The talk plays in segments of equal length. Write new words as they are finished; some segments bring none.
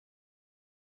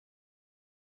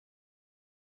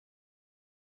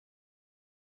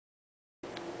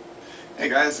Hey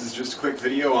guys, this is just a quick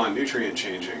video on nutrient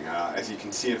changing. As you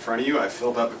can see in front of you, I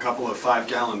filled up a couple of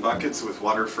 5-gallon buckets with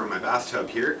water from my bathtub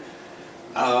here.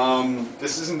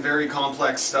 This isn't very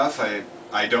complex stuff.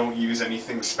 I don't use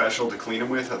anything special to clean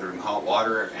them with other than hot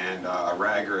water and a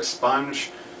rag or a sponge.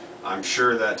 I'm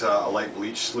sure that a light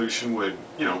bleach solution would,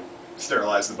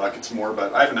 sterilize the buckets more,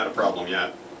 but I haven't had a problem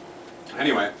yet.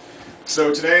 Anyway,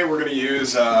 so today we're going to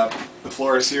use the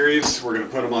Flora series. We're going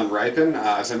to put them on ripen.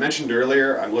 As I mentioned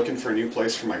earlier, I'm looking for a new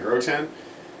place for my grow tent.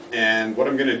 And what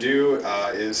I'm going to do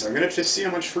is I'm going to just see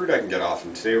how much fruit I can get off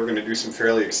them. Today we're going to do some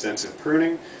fairly extensive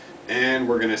pruning, and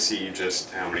we're going to see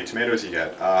just how many tomatoes you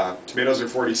get. Tomatoes are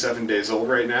 47 days old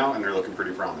right now, and they're looking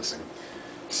pretty promising.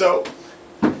 So,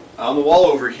 on the wall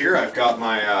over here, I've got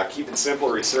my Keep It Simple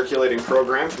recirculating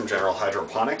program from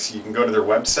Hydroponics. You can go to their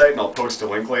website, and I'll post a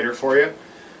link later for you.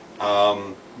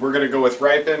 We're going to go with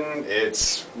ripen.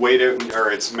 It's weighed out,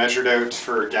 or it's measured out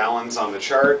for gallons on the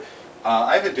chart.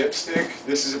 I have a dipstick.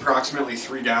 This is approximately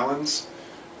 3 gallons.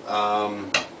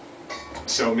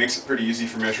 So it makes it pretty easy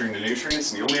for measuring the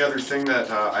nutrients. And the only other thing that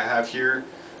I have here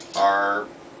are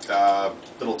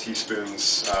little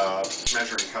teaspoons,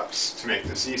 measuring cups to make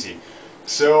this easy.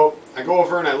 So I go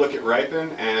over and I look at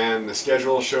ripen, and the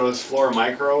schedule shows Flora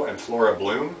Micro and Flora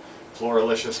Bloom,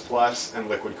 Floralicious Plus, and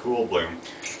Liquid Cool Bloom.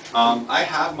 I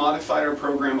have modified our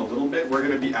program a little bit. We're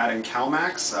going to be adding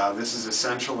Calmax. This is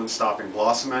essential in stopping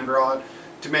blossom end rot.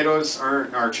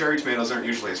 Cherry tomatoes aren't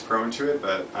usually as prone to it,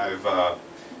 but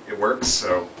it works.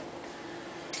 So,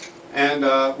 and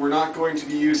we're not going to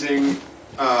be using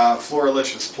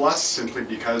Floralicious Plus simply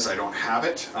because I don't have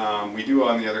it. We do,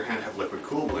 on the other hand, have Liquid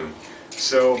Cool Bloom.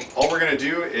 So all we're going to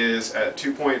do is at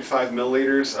 2.5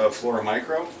 milliliters of Flora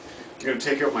Micro. I'm going to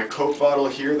take out my Coke bottle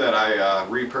here that I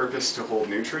repurposed to hold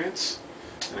nutrients,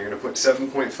 and I'm going to put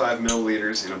 7.5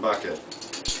 milliliters in a bucket.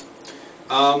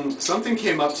 Something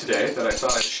came up today that I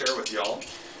thought I'd share with y'all.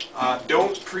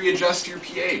 Don't pre-adjust your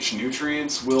pH.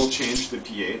 Nutrients will change the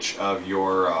pH of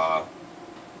your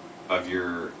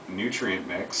nutrient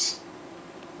mix.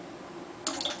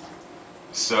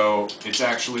 So it's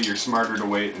actually, you're smarter to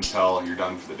wait until you're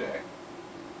done for the day,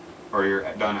 or you're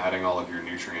done adding all of your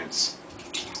nutrients.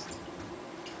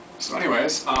 So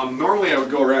anyways, normally I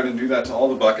would go around and do that to all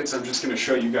the buckets. I'm just going to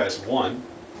show you guys one.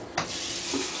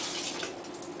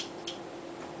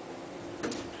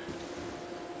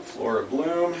 Flora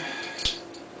Bloom.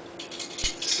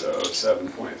 So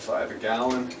 7.5 a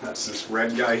gallon. That's this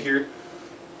red guy here.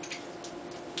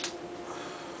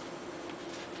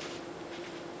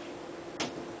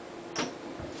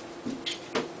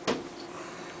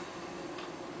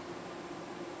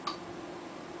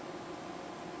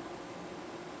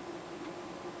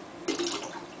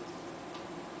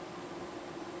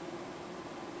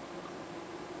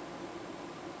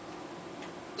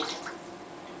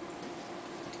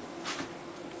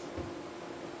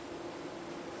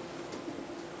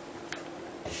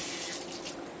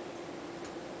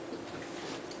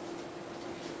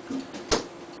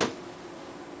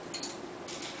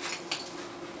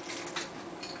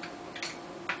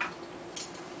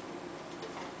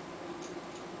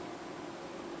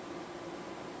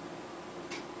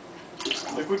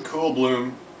 Liquid Cool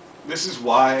Bloom. This is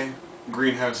why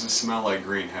greenhouses smell like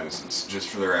greenhouses, just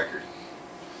for the record.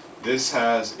 This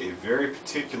has a very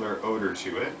particular odor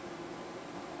to it.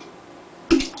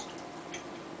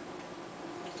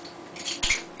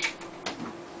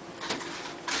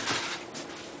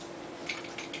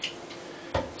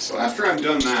 So after I've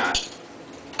done that,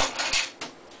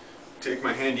 take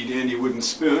my handy dandy wooden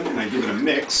spoon and I give it a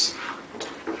mix.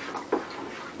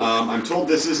 I'm told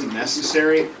this isn't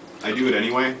necessary. I do it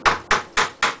anyway,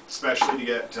 especially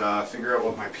to figure out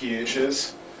what my pH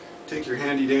is. Take your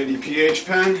handy dandy pH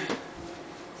pen.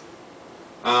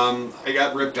 I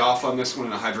got ripped off on this one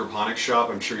in a hydroponic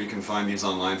shop. I'm sure you can find these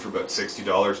online for about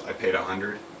 $60. I paid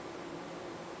 $100.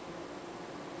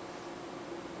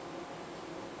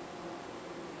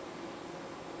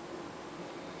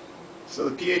 So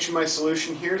the pH of my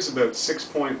solution here is about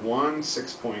 6.1,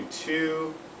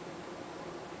 6.2.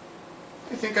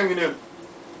 I think I'm going to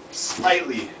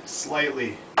slightly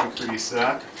increase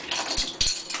that.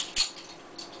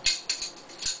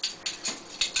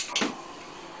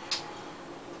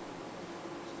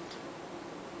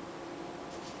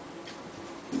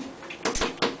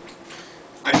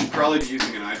 I should probably be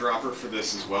using an eyedropper for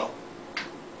this as well.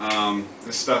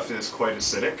 This stuff is quite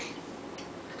acidic,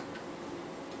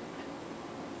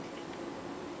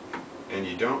 and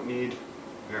you don't need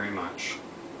very much.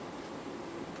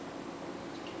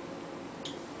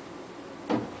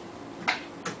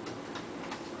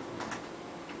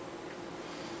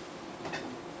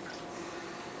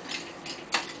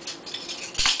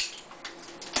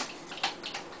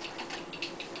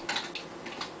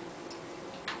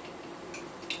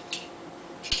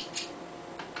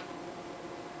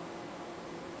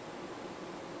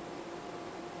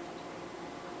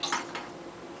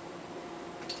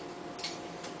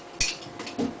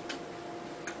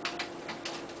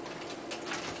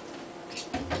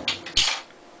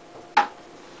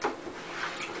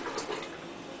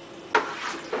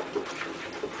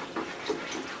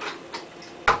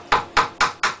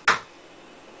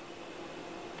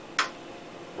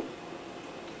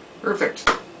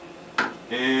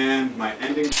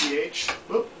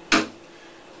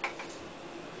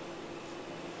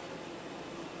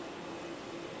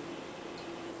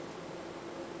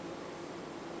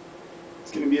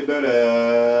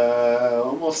 about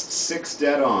almost 6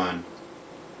 dead on.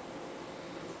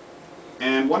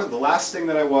 And the last thing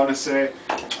that I want to say,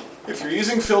 if you're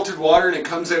using filtered water and it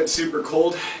comes out super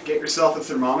cold, get yourself a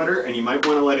thermometer, and you might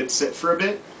want to let it sit for a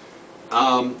bit.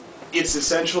 It's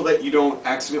essential that you don't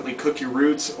accidentally cook your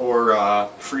roots or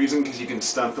freeze them, because you can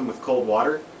stunt them with cold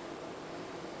water.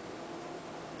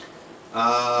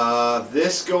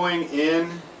 This going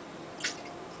in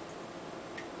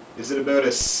is at about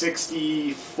a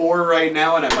 64 right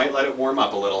now, and I might let it warm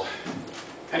up a little.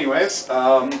 Anyways,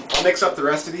 I'll mix up the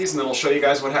rest of these and then I'll show you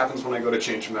guys what happens when I go to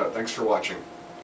change them out. Thanks for watching.